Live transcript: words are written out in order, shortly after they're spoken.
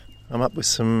I'm up with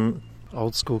some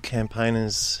old school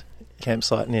campaigners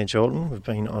campsite near Jordan. We've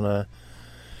been on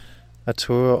a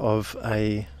tour of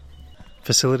a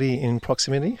facility in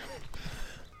proximity.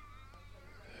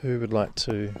 Who would like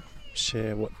to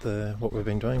share what we've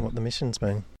been doing, what the mission's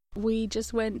been? We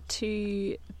just went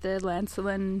to the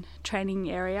Lancelin training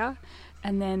area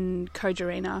and then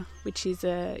Kojarena, which is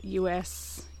a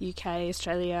US, UK,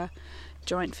 Australia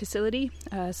joint facility,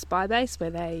 a spy base where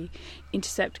they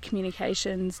intercept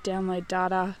communications, download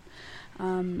data,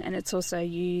 and it's also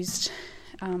used,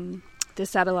 the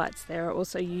satellites there are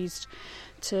also used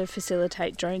to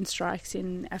facilitate drone strikes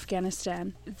in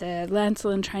Afghanistan. The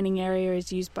Lancelin training area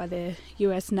is used by the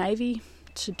US Navy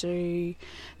to do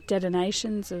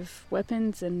detonations of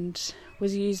weapons and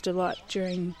was used a lot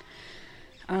during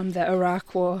the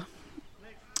Iraq War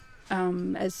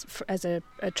as a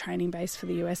training base for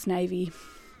the US Navy.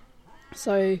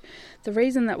 So the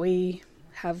reason that we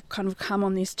have kind of come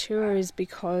on this tour is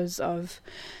because of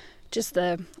just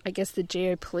the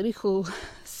geopolitical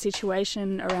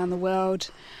situation around the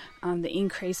world, the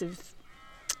increase of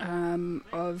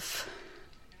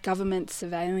government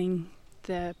surveilling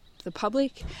the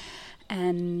public,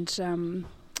 and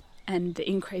the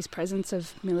increased presence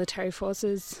of military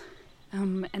forces,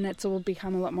 and it's all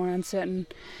become a lot more uncertain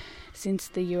since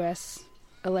the US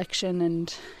election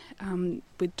and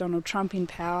with Donald Trump in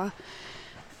power.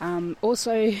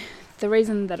 Also, the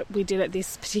reason that we did it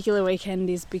this particular weekend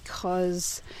is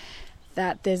because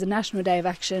that there's a National Day of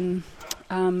Action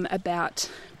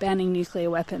about banning nuclear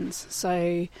weapons.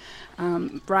 So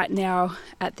right now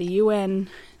at the UN,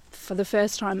 for the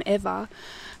first time ever,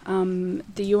 the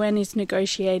UN is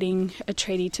negotiating a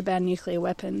treaty to ban nuclear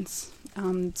weapons,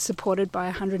 supported by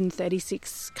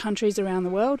 136 countries around the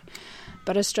world,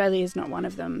 but Australia is not one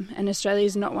of them. And Australia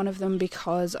is not one of them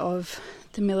because of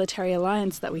the military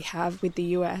alliance that we have with the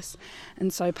US.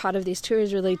 And so part of this tour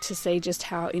is really to see just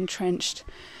how entrenched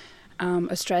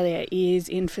Australia is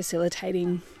in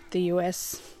facilitating the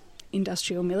US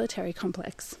industrial military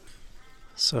complex.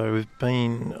 So we've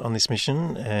been on this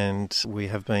mission and we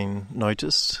have been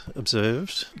noticed,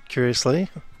 observed, curiously,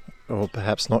 or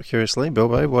perhaps not curiously.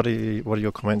 Bilbo, what are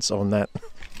your comments on that?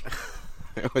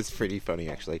 It was pretty funny,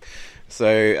 actually.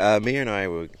 So Mia and I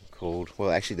were called,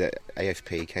 well, actually the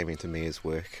AFP came into Mia's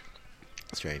work,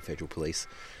 Australian Federal Police,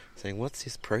 saying, what's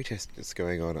this protest that's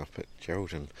going on up at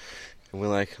Geraldton? And we're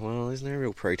like, well, there's no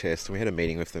real protest. And we had a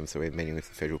meeting with them, so we had a meeting with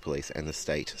the Federal Police and the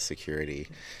state security.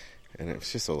 And it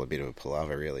was just all a bit of a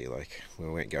palaver, really. Like, we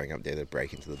weren't going up there to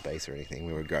break into the base or anything.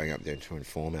 We were going up there to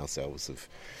inform ourselves of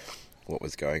what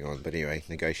was going on. But anyway,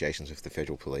 negotiations with the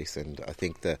Federal Police, and I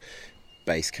think the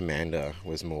base commander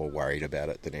was more worried about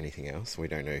it than anything else. We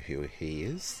don't know who he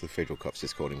is. The federal cops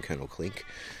just called him Colonel Clink,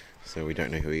 so we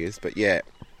don't know who he is. But yeah,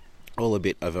 all a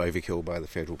bit of overkill by the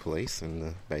Federal Police and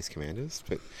the base commanders.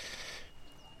 But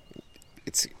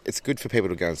it's good for people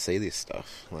to go and see this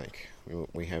stuff. Like,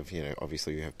 we have,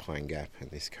 obviously we have Pine Gap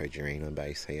and this Kojarena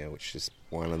base here, which is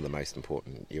one of the most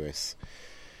important US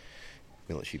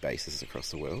military bases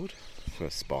across the world for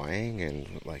spying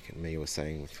and, like Mia was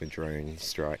saying, for drone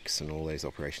strikes and all those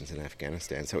operations in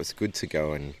Afghanistan. So it's good to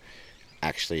go and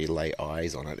actually lay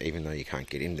eyes on it, even though you can't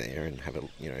get in there and have a,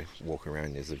 walk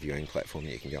around. There's a viewing platform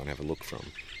that you can go and have a look from.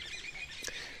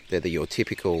 They're your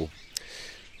typical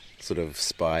sort of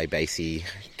spy basey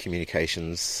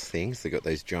communications things. They've got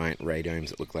those giant radomes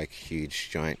that look like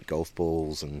huge giant golf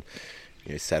balls and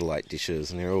satellite dishes,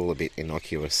 and they're all a bit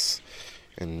innocuous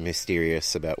and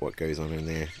mysterious about what goes on in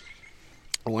there.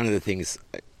 One of the things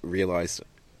I realised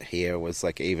here was,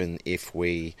 like, even if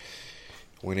we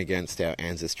went against our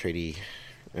ANZUS treaty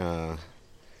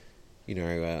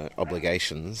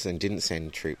obligations and didn't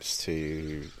send troops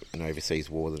to an overseas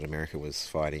war that America was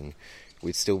fighting,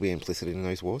 we'd still be implicit in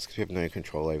those wars because we have no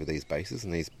control over these bases,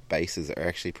 and these bases are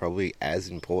actually probably as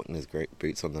important as great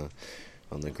boots on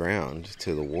the ground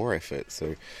to the war effort.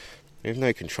 So we have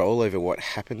no control over what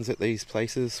happens at these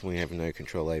places. We have no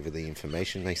control over the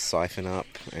information they siphon up,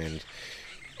 and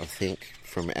I think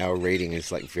from our reading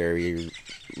is like very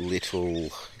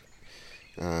little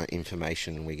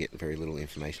information. We get very little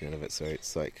information out of it. So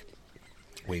it's like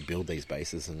we build these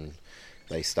bases and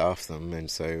they staff them, and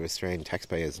so Australian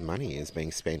taxpayers' money is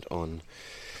being spent on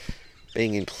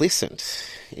being implicit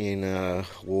in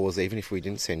wars. Even if we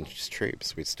didn't send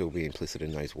troops, we'd still be implicit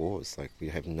in those wars. Like, we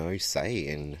have no say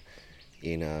in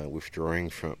withdrawing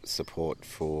from support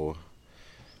for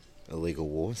illegal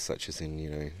wars, such as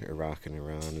in Iraq and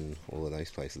Iran and all of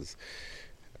those places.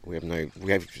 We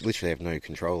literally have no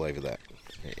control over that,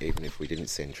 even if we didn't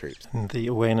send troops. And the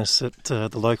awareness that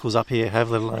the locals up here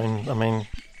have, let alone,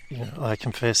 I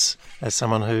confess, as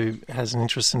someone who has an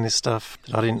interest in this stuff,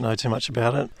 that I didn't know too much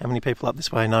about it. How many people up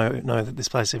this way know that this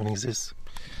place even exists?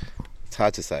 It's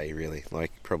hard to say, really.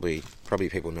 Like, probably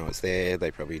people know it's there.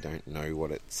 They probably don't know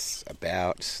what it's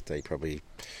about. They probably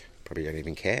don't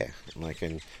even care. Like,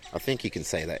 and I think you can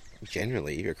say that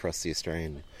generally across the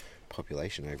Australian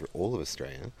population, over all of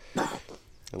Australia,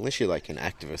 unless you're like an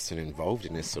activist and involved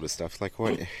in this sort of stuff. Like,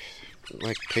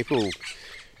 people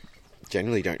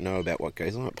generally don't know about what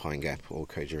goes on at Pine Gap or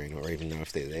Kojarina, or even know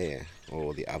if they're there,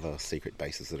 or the other secret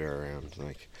bases that are around.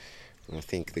 Like, and I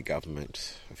think I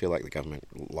feel like the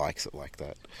government likes it like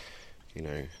that.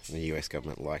 The US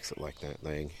government likes it like that.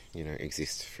 They,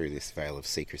 exist through this veil of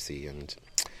secrecy and,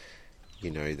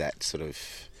 that sort of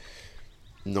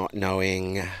not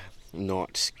knowing,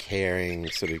 not caring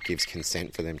sort of gives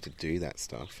consent for them to do that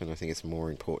stuff. And I think it's more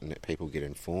important that people get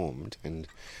informed and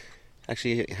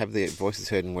actually have their voices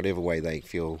heard in whatever way they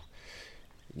feel,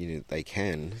 they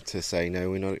can, to say, no,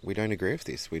 we don't agree with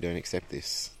this. We don't accept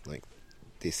this. Like,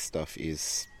 this stuff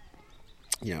is,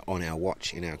 on our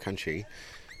watch in our country,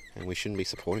 and we shouldn't be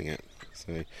supporting it.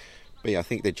 So, but yeah, I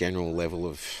think the general level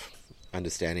of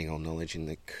understanding or knowledge in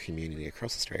the community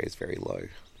across Australia is very low.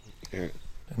 Yeah.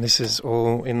 And this is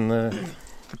all in the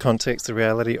context, the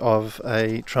reality of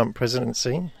a Trump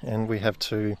presidency, and we have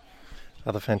two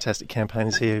other fantastic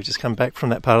campaigners here who've just come back from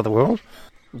that part of the world.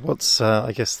 What's,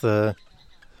 I guess, the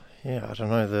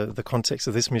context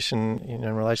of this mission in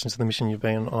relation to the mission you've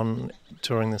been on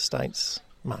touring the States,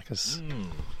 Marcus?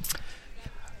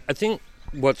 I think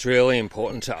what's really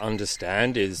important to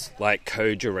understand is like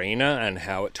Kojarina and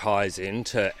how it ties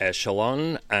into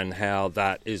Echelon and how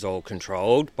that is all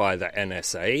controlled by the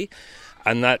NSA.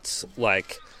 And that's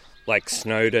like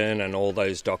Snowden and all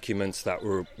those documents that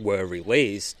were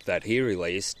released, that he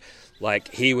released.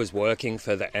 Like, he was working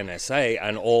for the NSA,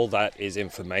 and all that is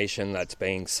information that's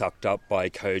being sucked up by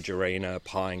Kojarina,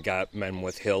 Pine Gap,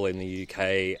 Menwith Hill in the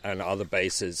UK, and other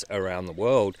bases around the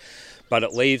world. But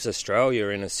it leaves Australia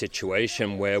in a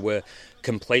situation where we're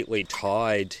completely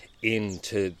tied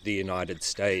into the United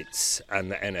States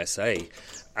and the NSA.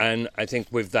 And I think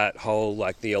with that whole,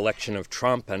 the election of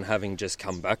Trump and having just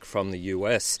come back from the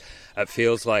US, it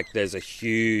feels like there's a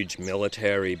huge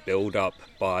military build-up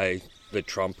by the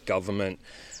Trump government,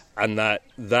 and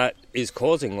that is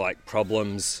causing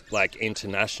problems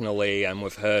internationally. And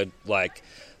we've heard like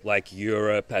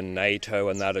Europe and NATO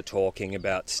and that are talking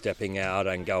about stepping out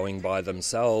and going by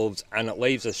themselves, and it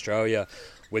leaves Australia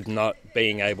with not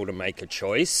being able to make a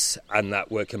choice, and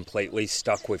that we're completely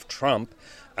stuck with Trump,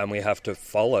 and we have to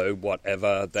follow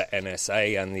whatever the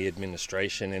NSA and the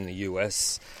administration in the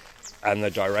US and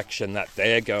the direction that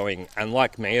they're going. And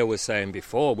like Mia was saying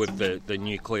before, with the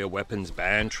nuclear weapons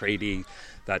ban treaty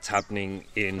that's happening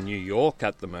in New York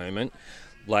at the moment,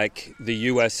 the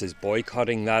US is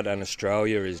boycotting that, and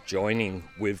Australia is joining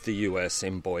with the US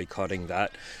in boycotting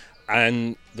that.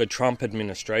 And the Trump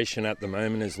administration at the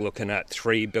moment is looking at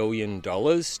 $3 billion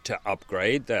to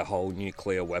upgrade their whole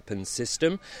nuclear weapons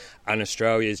system. And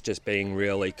Australia is just being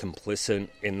really complicit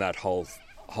in that whole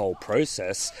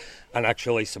process, and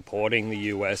actually supporting the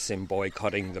US in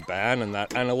boycotting the ban and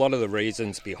that. And a lot of the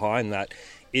reasons behind that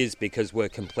is because we're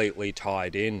completely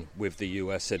tied in with the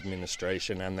US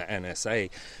administration and the NSA,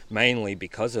 mainly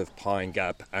because of Pine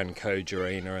Gap and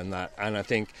Kojarina and that. And I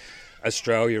think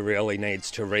Australia really needs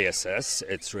to reassess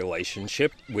its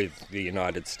relationship with the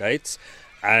United States,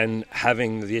 and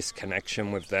having this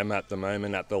connection with them at the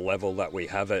moment at the level that we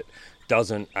have it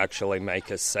doesn't actually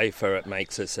make us safer. It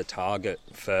makes us a target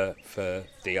for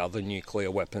the other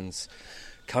nuclear weapons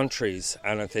countries.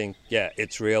 And I think,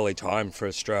 it's really time for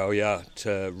Australia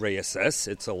to reassess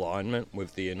its alignment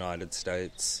with the United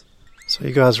States. So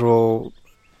you guys are all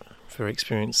very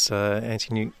experienced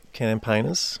anti-nuke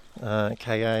campaigners.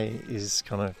 KA is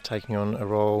kind of taking on a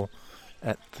role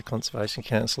at the Conservation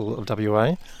Council of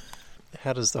WA.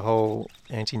 How does the whole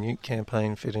anti-nuke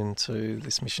campaign fit into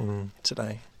this mission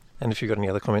today? And if you've got any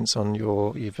other comments on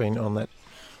you've been on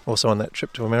that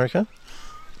trip to America?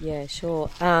 Yeah, sure.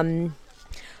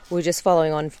 We're just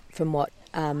following on from what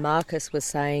Marcus was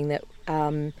saying, that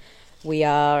we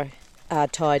are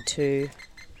tied to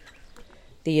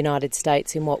the United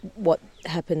States in what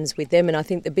happens with them. And I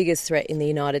think the biggest threat in the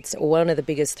United States, or one of the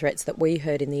biggest threats that we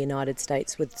heard in the United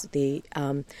States, was the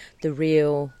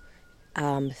real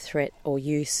threat or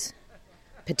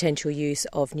potential use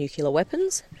of nuclear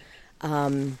weapons.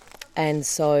 And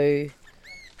so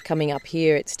coming up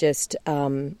here, it's just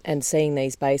and seeing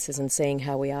these bases and seeing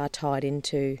how we are tied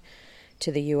into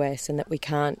the US, and that we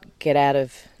can't get out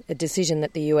of a decision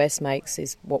that the US makes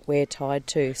is what we're tied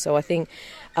to. So I think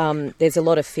there's a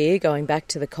lot of fear going back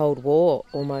to the Cold War,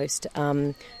 almost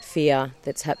fear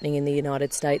that's happening in the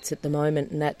United States at the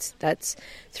moment, and that's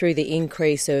through the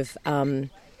increase of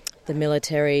the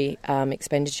military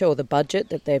expenditure or the budget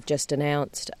that they've just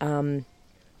announced.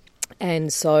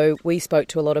 And so we spoke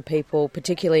to a lot of people,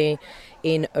 particularly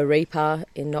in Arepa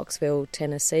in Knoxville,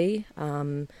 Tennessee,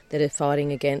 that are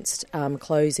fighting against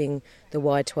closing the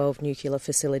Y-12 nuclear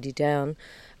facility down.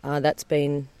 That's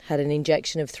had an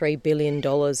injection of $3 billion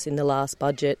in the last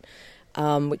budget,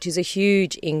 which is a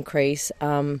huge increase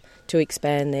to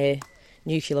expand their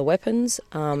nuclear weapons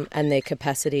and their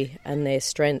capacity and their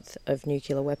strength of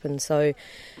nuclear weapons. So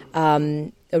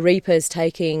Arepa is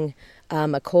taking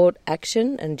a court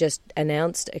action and just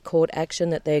announced a court action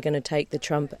that they're going to take the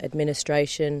Trump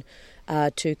administration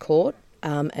to court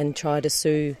and try to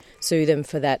sue them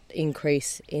for that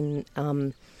increase in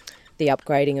the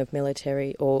upgrading of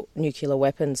military or nuclear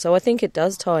weapons. So I think it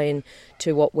does tie in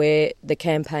to the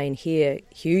campaign here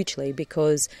hugely,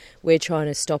 because we're trying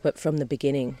to stop it from the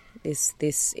beginning.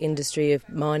 This industry of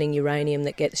mining uranium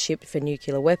that gets shipped for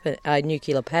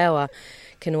nuclear power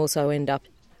can also end up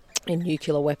in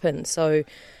nuclear weapons. So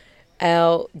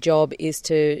our job is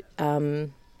to,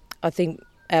 I think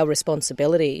our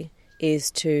responsibility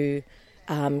is to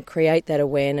create that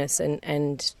awareness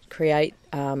and create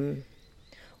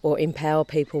or empower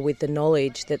people with the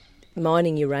knowledge that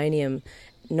mining uranium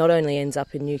not only ends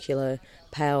up in nuclear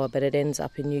power, but it ends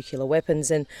up in nuclear weapons.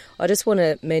 And I just want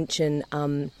to mention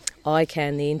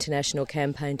ICAN, the International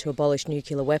Campaign to Abolish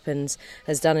Nuclear Weapons,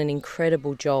 has done an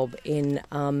incredible job in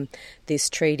this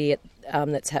treaty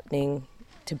that's happening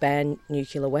to ban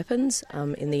nuclear weapons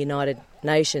in the United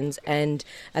Nations. And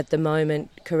at the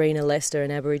moment, Karina Lester,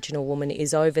 an Aboriginal woman,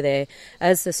 is over there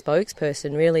as the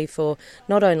spokesperson really for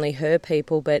not only her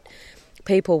people, but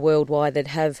people worldwide that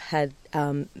have had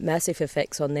massive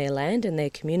effects on their land and their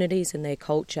communities and their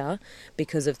culture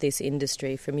because of this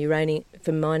industry, from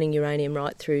mining uranium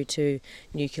right through to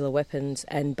nuclear weapons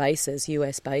and bases,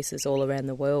 US bases all around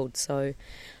the world. So,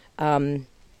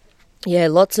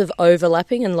 lots of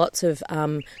overlapping and lots of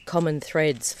common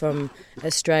threads from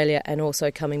Australia, and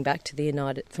also coming back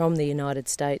to from the United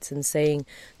States and seeing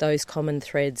those common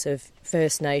threads of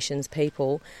First Nations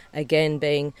people again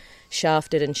being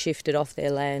shafted and shifted off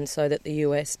their land so that the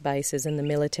US bases and the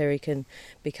military can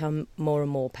become more and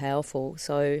more powerful.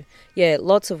 So,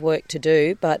 lots of work to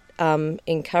do, but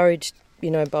encouraged,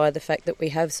 by the fact that we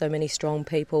have so many strong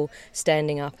people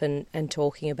standing up and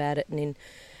talking about it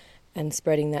and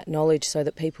spreading that knowledge so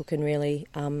that people can really,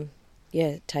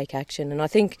 take action. And I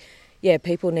think,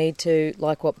 people need to,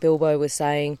 like what Bilbo was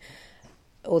saying,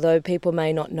 although people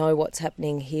may not know what's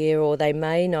happening here, or they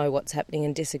may know what's happening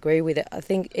and disagree with it, I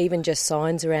think even just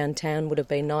signs around town would have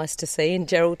been nice to see in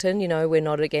Geraldton. We're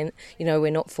not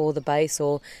we're not for the base,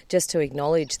 or just to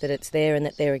acknowledge that it's there and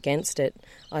that they're against it.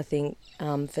 I think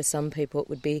for some people it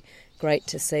would be great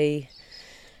to see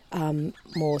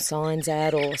more signs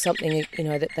out, or something,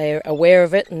 that they're aware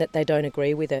of it and that they don't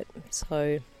agree with it.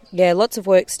 So, lots of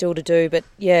work still to do, but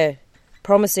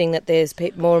promising that there's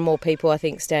more and more people, I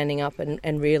think, standing up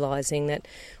and realising that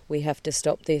we have to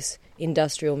stop this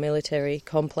industrial military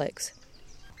complex.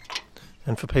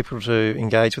 And for people to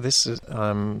engage with this, of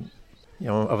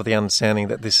the understanding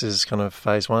that this is kind of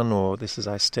phase one, or this is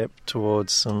a step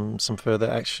towards some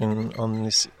further action on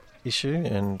this issue,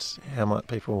 and how might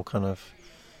people kind of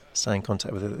stay in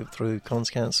contact with it through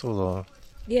Cons Council? Or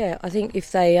I think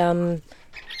if they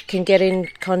can get in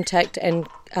contact and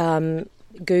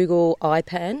Google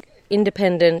IPAN,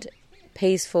 Independent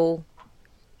Peaceful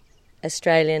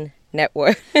Australian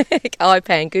Network,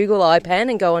 IPAN, Google IPAN,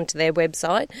 and go onto their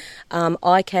website.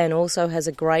 ICAN also has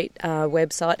a great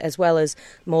website, as well as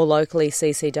more locally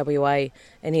CCWA.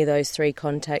 Any of those three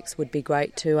contacts would be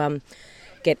great to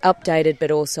get updated, but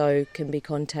also can be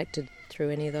contacted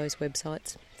through any of those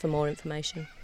websites for more information.